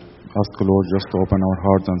ask the Lord just to open our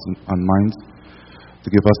hearts and minds to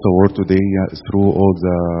give us the word today through all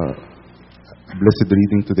the blessed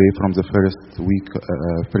reading today from the first week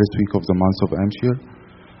of the month of Amshir.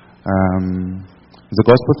 The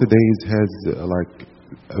gospel today has like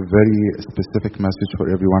a very specific message for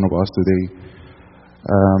every one of us today.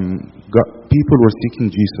 People were seeking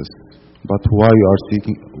Jesus, but why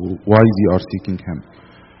they are seeking Him?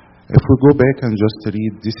 If we go back and just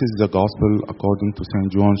read, this is the gospel according to St.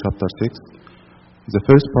 John chapter 6. The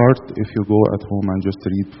first part, if you go at home and just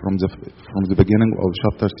read from the beginning of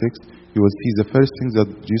chapter 6, you will see the first thing that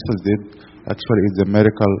Jesus did actually is the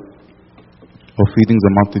miracle of feeding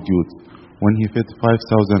the multitudes. When He fed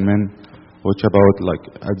 5,000 men, which about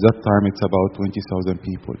at that time it's about 20,000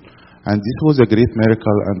 people. And this was a great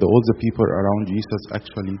miracle, and all the people around Jesus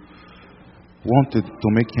actually wanted to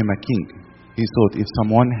make Him a king. He thought if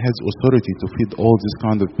someone has authority to feed all this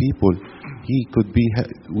kind of people,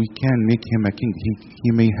 we can make Him a king.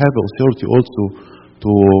 He may have authority also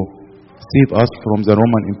to save us from the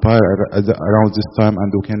Roman Empire around this time, and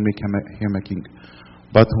we can make him a king.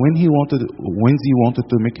 But when they wanted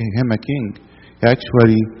to make Him a king,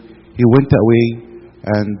 he went away,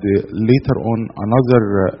 and later on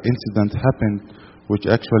another incident happened,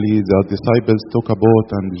 which actually the disciples took a boat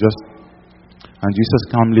and Jesus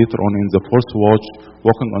came later on in the fourth watch,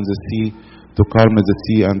 walking on the sea to calm the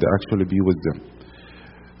sea and actually be with them.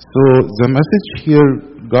 So the message here,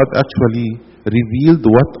 God actually revealed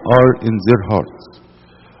what are in their hearts.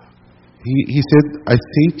 He said, I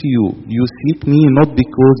say to you, you seek me not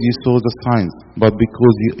because you saw the signs, but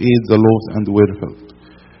because you ate the loaves and were filled.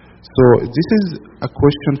 So this is a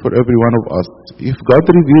question for every one of us. If God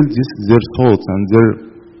revealed their thoughts and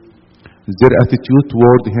their attitude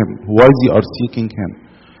toward Him, why they are seeking Him,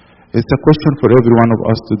 it's a question for every one of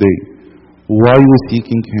us today. Why are we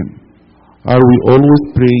seeking Him? Are we always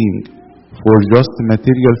praying for just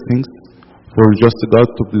material things, for just God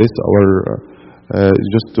to bless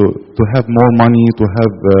just to have more money, to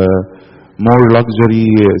have more luxury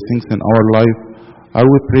things in our life? Are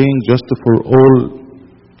we praying just for all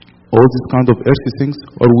these kind of earthly things,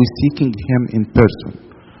 or are we seeking Him in person?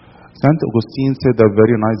 St. Augustine said a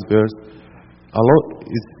very nice verse.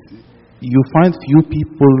 You find few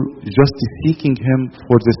people just seeking Him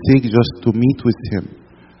for the sake just to meet with Him,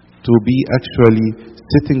 to be actually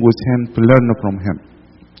sitting with Him, to learn from Him.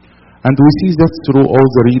 And we see that through all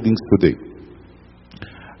the readings today.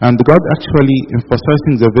 And God actually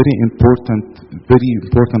emphasizing the very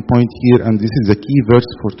important point here, and this is the key verse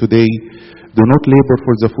for today. Do not labor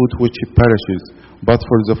for the food which perishes, but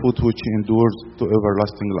for the food which endures to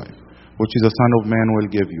everlasting life, which is the Son of Man will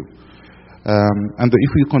give you. And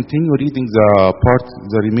if we continue reading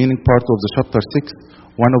the remaining part of the chapter 6,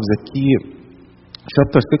 one of the key,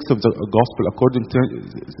 chapter 6 of the Gospel according to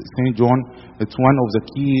St. John, it's one of the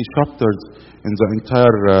key chapters in the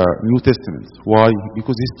entire New Testament. Why?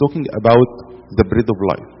 Because he's talking about the bread of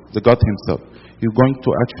life, the God Himself. He's going to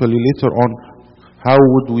actually later on, how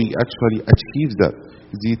would we actually achieve that?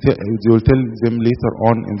 They will tell them later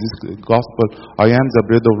on in this Gospel, I am the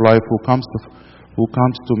bread of life, who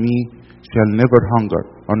comes to me shall never hunger,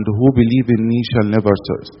 and who believe in me shall never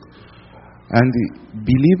thirst. And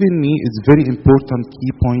believe in me is very important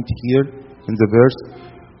key point here in the verse.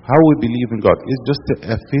 How we believe in God is just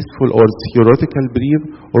a faithful or theoretical belief,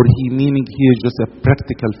 or He meaning here just a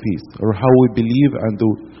practical faith, or how we believe and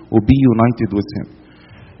will be united with Him.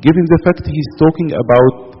 Given the fact He's talking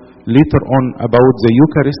about later on about the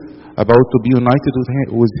Eucharist, about to be united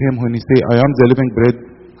with Him when He say, I am the living bread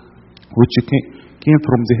which came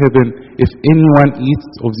from the heaven. If anyone eats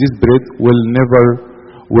of this bread will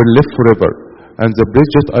live forever. And the bread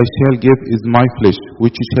that I shall give is my flesh,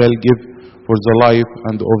 which He shall give for the life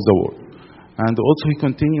and of the world. And also He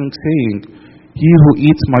continuing saying, He who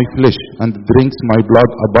eats my flesh and drinks my blood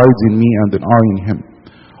abides in me and I in him.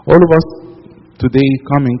 All of us today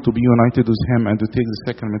coming to be united with Him and to take the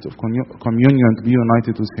sacrament of communion and be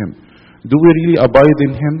united with Him. Do we really abide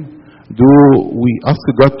in Him? Do we ask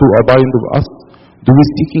God to abide with us? Do we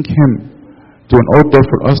seeking Him in order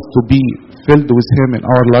for us to be filled with Him in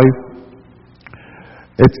our life?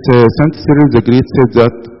 It's Saint Cyril the Great said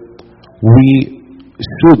that we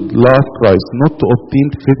should love Christ not to obtain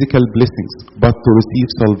physical blessings, but to receive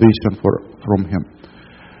salvation from Him.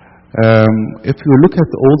 If you look at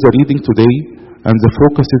all the reading today, and the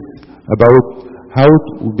focus is about how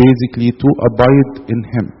basically to abide in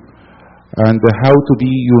Him and how to be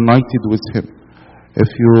united with Him. If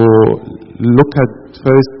you look at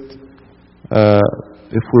first,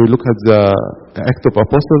 if we look at the Act of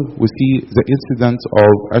Apostle, we see the incident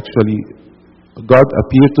of actually God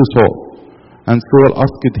appeared to Saul, And Saul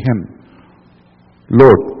asked him,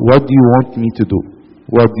 Lord, what do you want me to do?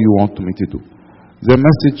 What do you want me to do? The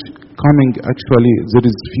message coming, actually, there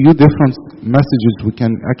is few different messages we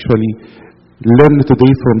can actually learn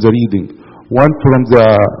today from the reading. One from the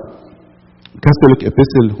Catholic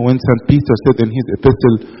epistle, when St. Peter said in his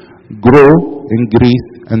epistle, grow in grace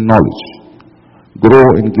and knowledge. Grow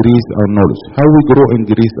in grace and knowledge. How we grow in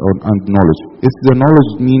grace and knowledge? It's the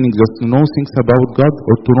knowledge meaning just to know things about God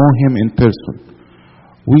or to know Him in person.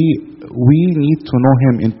 We need to know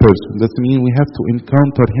Him in person. That means we have to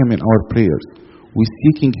encounter Him in our prayers. We're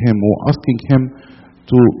seeking Him, we're asking Him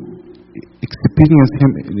to experience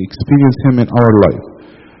Him in our life.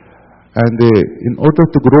 And in order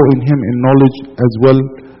to grow in Him in knowledge as well,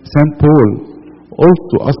 St. Paul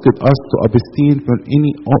also asked us to abstain from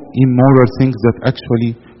any immoral things that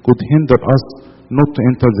actually could hinder us not to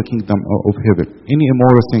enter the kingdom of heaven. Any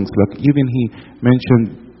immoral things, like even he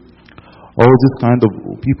mentioned all this kind of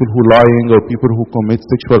people who lying or people who commit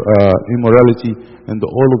sexual immorality and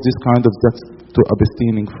all of this kind of that's to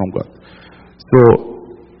abstaining from God. So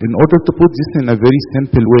in order to put this in a very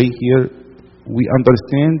simple way here, we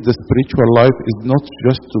understand the spiritual life is not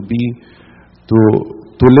just to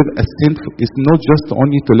live a sinful, it's not just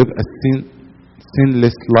only to live a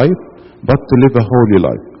sinless life, but to live a holy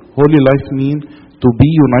life. Holy life means to be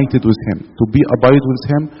united with Him, to be abide with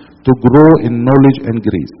Him, to grow in knowledge and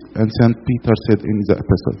grace. And St. Peter said in the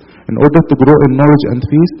epistle, in order to grow in knowledge and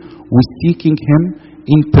faith, we're seeking Him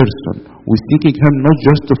in person. We're seeking Him not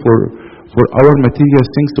just for our material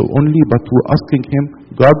things only, but we're asking Him,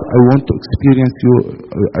 God, I want to experience you.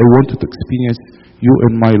 I want to experience you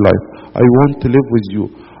in my life. I want to live with you.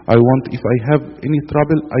 I want, if I have any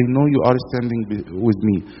trouble, I know you are standing with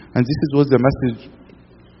me. And this was the message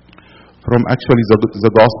from actually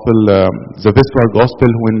the gospel, the Vesper gospel,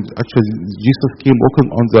 when actually Jesus came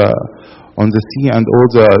walking on the sea, and all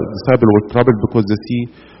the disciples were troubled because the sea,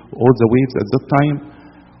 all the waves at that time.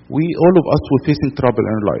 All of us were facing trouble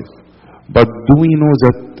in life. But do we know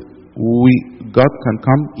that God can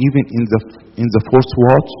come even in the fourth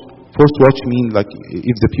watch? Fourth watch means like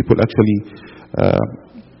if the people actually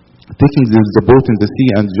taking the boat in the sea,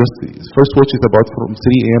 and just first watch is about from 3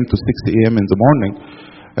 a.m. to 6 a.m. in the morning,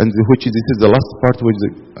 and this is the last part, which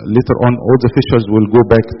later on all the fishers will go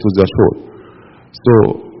back to the shore. So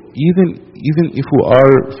even if we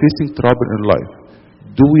are facing trouble in life,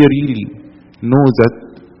 do we really know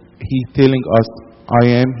that He telling us,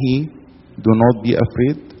 I am He, do not be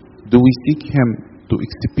afraid? Do we seek Him to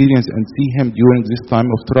experience and see Him during this time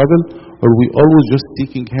of trouble, or we always just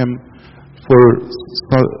seeking Him for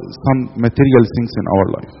some material things in our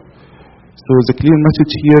life? So the clear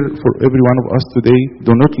message here for every one of us today,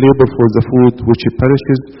 do not labor for the food which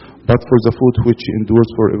perishes, but for the food which endures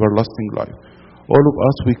for everlasting life. All of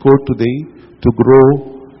us, we call today to grow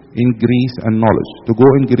in grace and knowledge. To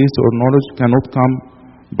grow in grace or knowledge cannot come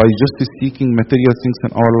by just seeking material things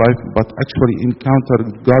in our life, but actually encounter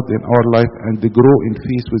God in our life and grow in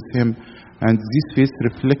faith with Him, and this faith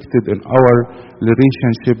reflected in our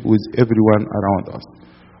relationship with everyone around us.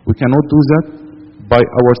 We cannot do that by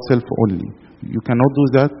ourselves only. You cannot do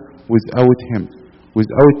that without Him.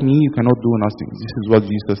 Without me, you cannot do nothing. This is what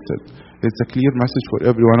Jesus said. It's a clear message for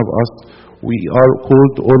every one of us. We are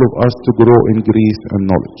called, all of us, to grow in grace and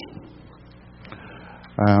knowledge.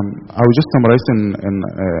 I will just summarize in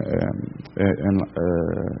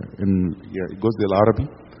الجزء العربي.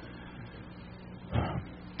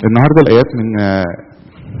 النهارده الآيات من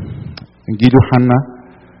إنجيل يوحنا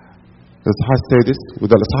الإصحاح السادس،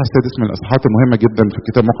 وده الإصحاح السادس من الإصحاحات المهمة جدا في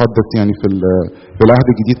الكتاب المقدس، يعني في العهد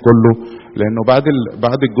الجديد كله، لأنه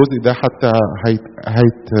بعد الجزء ده حتى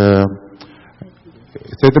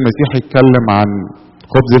السيد المسيح هيتكلم عن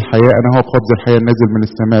خبز الحياة. أنا هو خبز الحياة النازل من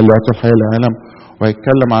السماء اللي يعطي الحياة للعالم،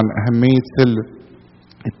 وهيتكلم عن أهمية سر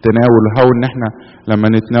التناول، وهو إن إحنا لما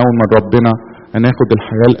نتناول من ربنا هناخد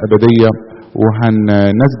الحياة الأبدية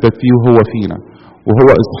وهنثبت فيه وهو فينا. وهو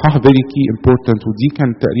إصحاح very key important، ودي كان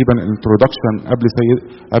تقريبا الانترودكشن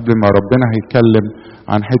قبل ما ربنا هيتكلم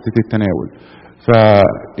عن حتة التناول.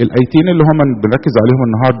 فالآيتين اللي هم بنركز عليهم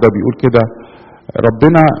النهارده بيقول كده،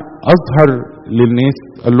 ربنا أظهر للناس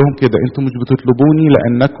قال لهم كده، أنتم مش بتطلبوني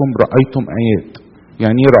لأنكم رأيتم آيات.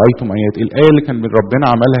 يعني ايه رأيتم آيات؟ الآية اللي كان ربنا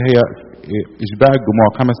عملها هي إشباع الجموع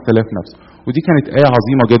 5000 نفس، ودي كانت آية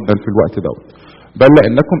عظيمة جدا في الوقت دوت. بل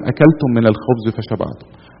لأنكم أكلتم من الخبز فشبعتم.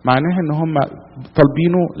 معناها إن هم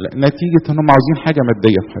طالبينه نتيجة إن هم عاوزين حاجة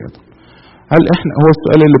مادية في حياتهم. هل إحنا، هو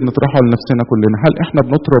السؤال اللي بنطرحه لنفسنا كلنا، هل إحنا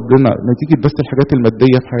بنطلب لنا نتيجة بس الحاجات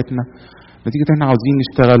المادية في حياتنا؟ نتيجة ان احنا عاوزين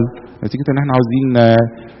نشتغل، نتيجة ان احنا عاوزين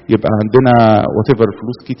يبقى عندنا whatever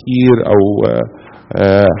فلوس كتير او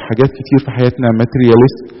حاجات كتير في حياتنا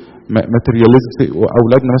ماترياليست،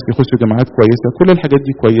 واولادنا بس يخشوا جامعات كويسة. كل الحاجات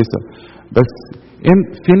دي كويسة، بس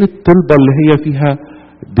فين الطلبة اللي هي فيها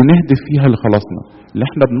بنهدف فيها لخلاصنا، اللي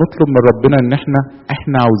احنا بنطلب من ربنا ان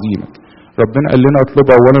احنا عاوزينك. ربنا قال لنا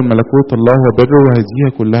اطلبوا اولا ملكوت الله وبره وهذه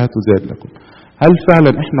كلها تزاد لكم. هل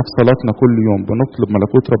فعلا احنا في صلاتنا كل يوم بنطلب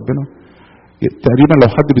ملكوت ربنا؟ تقريبا لو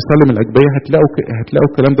حد بيصلي من الاجبيه هتلاقوا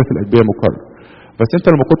الكلام ده في الاجبيه مكرر. بس انت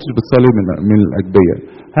لما كنتش بتصلي من الاجبيه،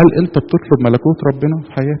 هل انت بتطلب ملكوت ربنا في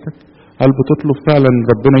حياتك؟ هل بتطلب فعلا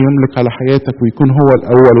ربنا يملك على حياتك ويكون هو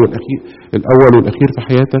الاول والاخير في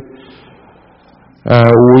حياتك؟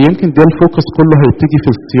 ويمكن ده الفوكس كله هيبتدي في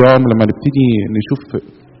الصيام لما نبتدي نشوف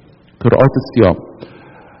قراءات الصيام.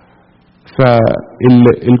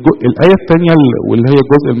 فالآية الثانية واللي هي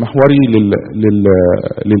الجزء المحوري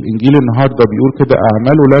للإنجيل النهاردة بيقول كده: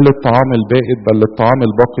 أعملوا لا للطعام البائد بل للطعام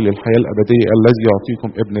الباقي للحياة الأبدية الذي يعطيكم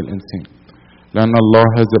ابن الإنسان، لأن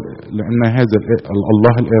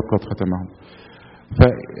الله الآب قد ختمه.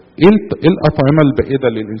 فإيه الأطعمة البائدة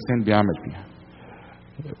اللي الإنسان بيعمل فيها؟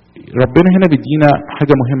 ربنا هنا بيدينا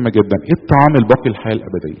حاجة مهمة جدا، ايه الطعام الباقي للحياة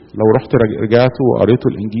الأبدية؟ لو رحت رجعتوا وقريتوا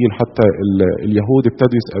الإنجيل حتى اليهود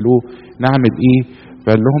ابتدوا يسألوه نعمل ايه؟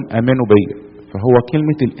 فقال لهم آمنوا بيا. فهو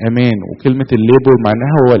كلمة الأمان وكلمة الليبر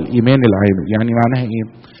معناها هو الإيمان العامل. يعني معناها ايه؟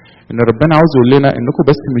 إن ربنا عاوز يقول لنا إنكم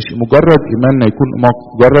بس مش مجرد إيماننا يكون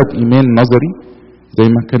مجرد إيمان نظري زي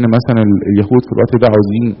ما كان مثلا اليهود في الوقت ده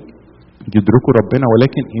عاوزين يدركوا ربنا،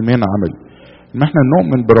 ولكن إيمان عملي، ان احنا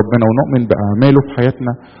نؤمن بربنا ونؤمن باعماله في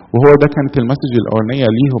حياتنا. وهو ده كانت المسج الاولانيه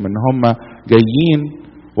ليهم، ان هم جايين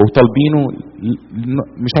وطالبينه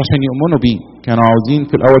مش عشان يؤمنوا بيه، كانوا عاوزين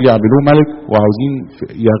في الاول يعملوه ملك، وعاوزين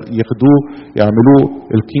ياخدوه يعملوه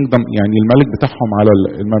الكينجدم، يعني الملك بتاعهم على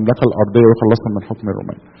المملكه الارضيه ويخلصهم من حكم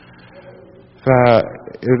الرومان.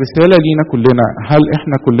 فالرساله لينا كلنا، هل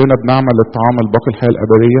احنا كلنا بنعمل الطعام الباقي الحياه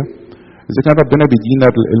الابديه؟ اذا كان ربنا بيدينا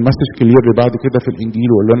المسج كلير بعد كده في الانجيل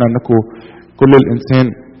وقال لنا انكم كل الانسان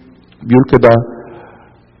بيقول كده: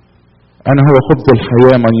 انا هو خبز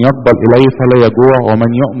الحياه، من يقبل الي فلا يجوع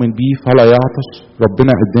ومن يؤمن بي فلا يعطش.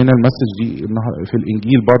 ربنا ادانا المسج دي في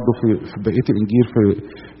الانجيل برضه في بقيه الانجيل، في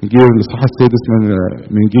انجيل الاصحاح السادس من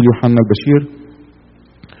انجيل يوحنا البشير،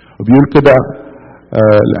 وبيقول كده: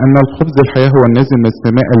 لان الخبز الحياه هو النازل من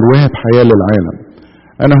السماء الواهب حياه للعالم.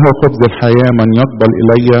 انا هو خبز الحياه، من يقبل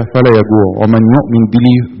الي فلا يجوع ومن يؤمن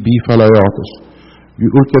بي فلا يعطش.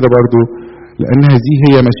 بيقول كده برضه: لأن هذه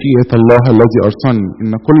هي مشيئة الله الذي أرسلني،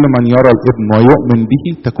 إن كل من يرى الابن ويؤمن به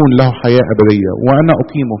تكون له حياة أبدية وأنا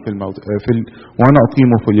أقيمه وأنا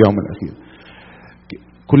أقيمه في اليوم الأخير.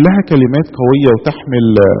 كلها كلمات قوية وتحمل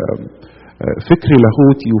فكر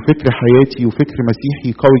لاهوتي وفكر حياتي وفكر مسيحي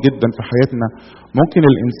قوي جدا في حياتنا. ممكن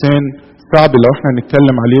الإنسان صعب لو احنا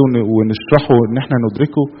نتكلم عليه ونشرحه ان احنا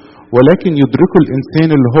ندركه، ولكن يدركه الإنسان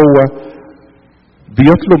اللي هو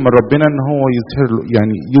بيطلب من ربنا ان هو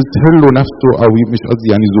يظهر له نفسه، او مش قصدي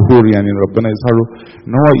يعني ظهور، يعني ربنا يظهر له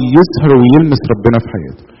ان هو يظهر ويلمس ربنا في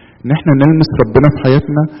حياته. ان احنا نلمس ربنا في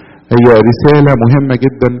حياتنا هي رسالة مهمة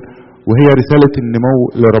جدا، وهي رسالة النمو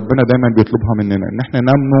اللي ربنا دايما بيطلبها مننا، ان احنا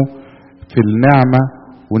ننمو في النعمة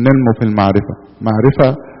وننمو في المعرفة. معرفة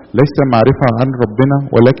ليس معرفة عن ربنا،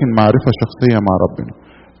 ولكن معرفة شخصية مع ربنا.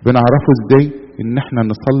 بنعرفه ازاي؟ ان احنا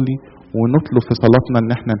نصلي ونطلب في صلاتنا ان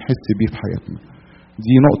احنا نحس بيه في حياتنا.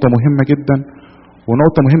 دي نقطة مهمة جدا،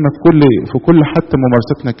 ونقطة مهمة في كل حتى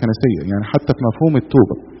ممارستنا الكنسية. يعني حتى في مفهوم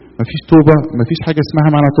التوبة، مفيش حاجة اسمها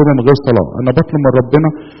معنى توبة من غير صلاة. أنا بطلب من ربنا،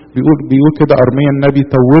 بيقول كده أرميا النبي: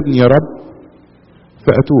 توبني يا رب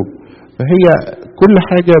فأتوب. فهي كل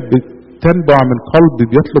حاجة بتنبع من قلب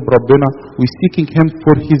بيطلب ربنا ويسيكينج هيم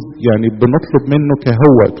فور هيز، يعني بنطلب منه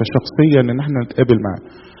كهو كشخصية ان احنا نتقابل معاه.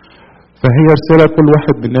 فهي رسالة كل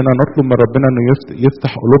واحد مننا نطلب من ربنا انه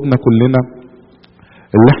يفتح قلوبنا كلنا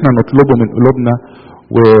اللي احنا نطلبه من قلوبنا.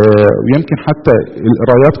 ويمكن حتى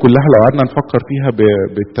القرايات كلها لو قعدنا نفكر فيها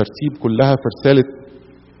بالترتيب كلها في رسالة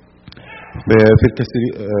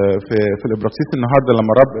في الابراكسيس النهارده،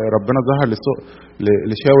 لما ربنا ظهر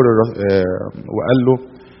لشاول وقال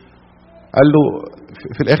له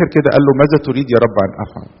في الاخر كده، قال له: ماذا تريد يا رب ان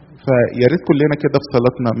افعل؟ فيا ريت كلنا كده في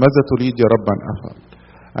صلاتنا: ماذا تريد يا رب ان افعل؟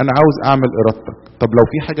 انا عاوز اعمل ارادتك. طب لو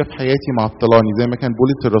في حاجه في حياتي معطلاني، زي ما كان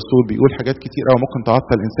بولس الرسول بيقول حاجات كتير قوي ممكن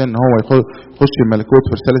تعطل الانسان ان هو يخش الملكوت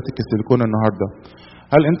في رساله الكسيليكون النهارده،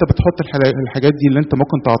 هل انت بتحط الحاجات دي اللي انت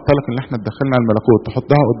ممكن تعطلك ان احنا تدخلنا الملكوت،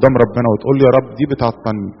 تحطها قدام ربنا وتقول له: يا رب دي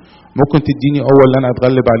بتعطلني، ممكن تديني قوه اللي انا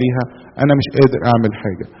اتغلب عليها، انا مش قادر اعمل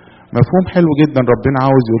حاجه. مفهوم حلو جدا ربنا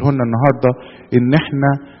عاوز يقوله لنا النهارده، ان احنا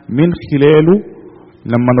من خلاله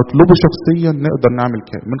لما نطلبه شخصيا نقدر نعمل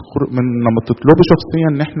كده، من لما تطلبه شخصيا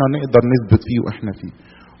ان احنا نقدر نثبت فيه واحنا فيه.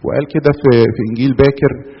 وقال كده في انجيل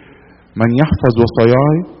باكر: من يحفظ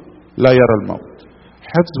وصاياي لا يرى الموت.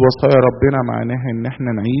 حفظ وصايا ربنا معناها ان احنا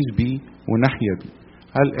نعيش بيه ونحيا بيه.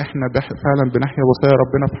 هل احنا فعلا بنحيا وصايا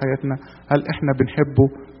ربنا في حياتنا؟ هل احنا بنحبه؟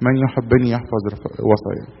 من يحبني يحفظ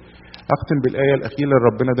وصايا. اختم بالايه الاخيره اللي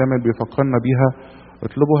ربنا دايما بيفكرنا بيها: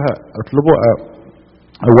 اطلبوا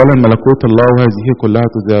اولا ملكوت الله وهذه كلها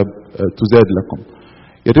تزاد لكم.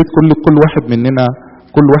 يا ريت كل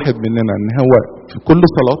واحد مننا ان هو في كل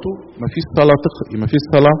صلاته مفيش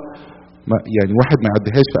صلاه يعني واحد ما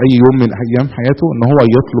يعديهاش في اي يوم من ايام حياته ان هو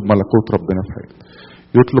يطلب ملكوت ربنا في حياته،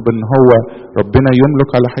 يطلب ان هو ربنا يملك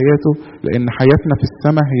على حياته، لان حياتنا في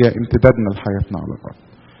السماء هي امتدادنا لحياتنا على الارض.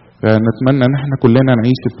 فنتمنى ان احنا كلنا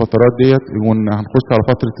نعيش الفترات ديت، وان هنخش على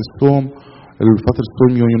فتره الصوم،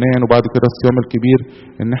 يونان، وبعد كده الصيام الكبير،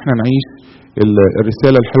 ان احنا نعيش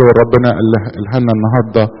الرساله الحلوه اللي ربنا قالها لنا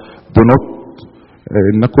النهارده: بنط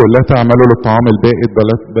انكم لا تعملوا للطعام البائد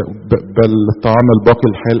بل الطعام الباقي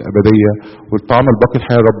الحياه الابديه. والطعام الباقي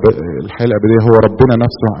الحياه الابديه هو ربنا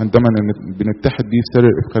نفسه، عندما بنتحد بيه في سر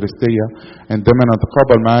الافخارستيه، عندما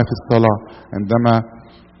نتقابل معاه في الصلاه، عندما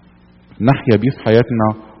نحيا بيه في حياتنا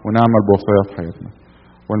ونعمل بوصاياه في حياتنا.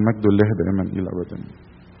 والمجد لله دائما الى الابد.